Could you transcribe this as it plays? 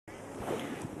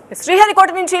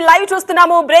శ్రీహరికోట నుంచి లైవ్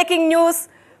చూస్తున్నాము. Breaking news.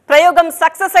 ప్రయోగం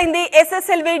సక్సెస్ అయింది.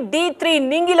 SSLV D-3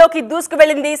 నింగిలోకి దూసుకు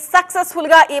వెళ్ళింది. సక్సెస్ఫుల్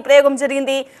గా ఈ ప్రయోగం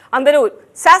జరిగింది. అందరూ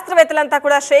శాస్త్రవేత్తలంతా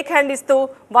కూడా షేక్ హ్యాండ్ ఇస్తూ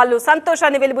వాళ్ళు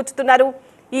సంతోషాన్ని వెలిబుచ్చుతున్నారు.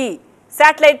 ఈ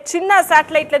శాటిలైట్ చిన్న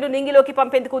శాటిలైట్లను నింగిలోకి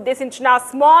పంపేందుకు ఉద్దేశించిన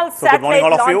స్మాల్ శాటిలైట్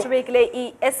లాంచ్ వెహికల్ ఈ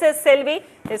SSLV.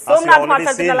 సోమనాథ్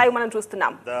మాట్లాడుతున్న లైవ్ మనం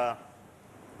చూస్తున్నాం.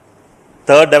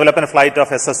 Third development flight of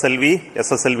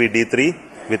SSLV D-3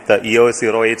 with the EOS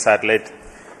 08 satellite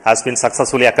has been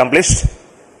successfully accomplished.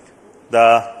 The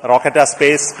rocket has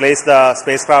placed the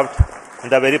spacecraft in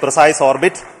the very precise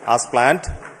orbit as planned.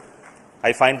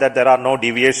 I find that there are no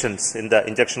deviations in the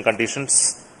injection conditions.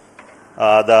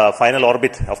 The final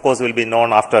orbit, of course, will be known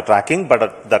after tracking, but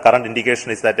the current indication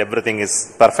is that everything is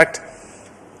perfect.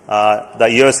 The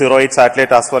EOS 08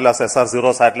 satellite as well as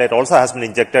SR0 satellite also has been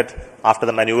injected after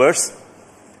the maneuvers.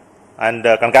 And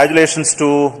congratulations to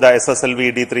the SSLV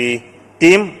D-3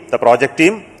 team, the project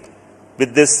team.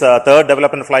 With this third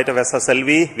development flight of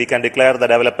SSLV, we can declare the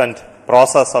development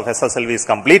process of SSLV is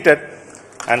completed.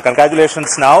 And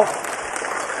congratulations now.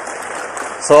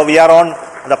 So we are on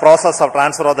the process of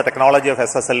transfer of the technology of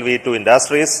SSLV to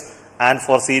industries and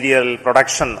for serial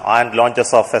production and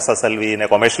launches of SSLV in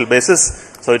a commercial basis.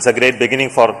 So it's a great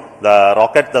beginning for the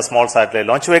rocket, the small satellite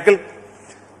launch vehicle.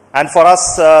 And for us,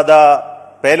 the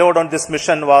payload on this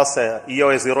mission was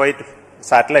EOS 08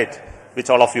 satellite, which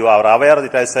all of you are aware.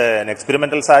 It is an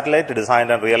experimental satellite designed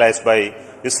and realized by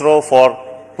Isro for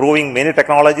proving many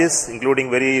technologies, including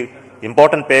very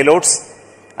important payloads.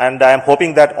 And I am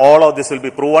hoping that all of this will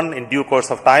be proven in due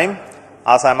course of time.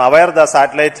 As I am aware, the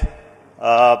satellite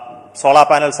solar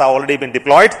panels have already been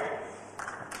deployed.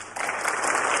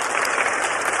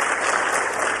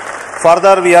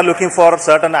 Further, we are looking for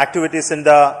certain activities in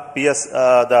the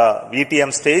the VTM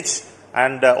stage,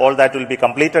 and all that will be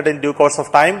completed in due course of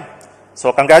time. So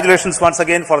congratulations once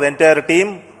again for the entire team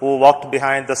who worked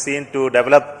behind the scene to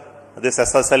develop this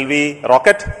SSLV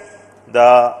rocket,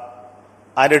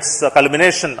 and its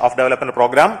culmination of development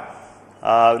program.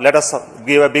 Let us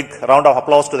give a big round of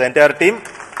applause to the entire team.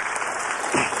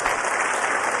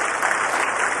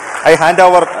 I hand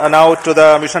over now to the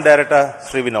mission director,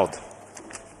 Sri Vinod.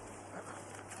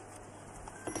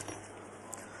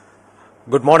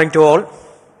 Good morning to all.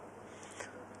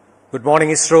 Good morning,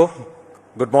 Isro.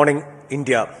 Good morning,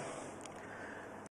 India.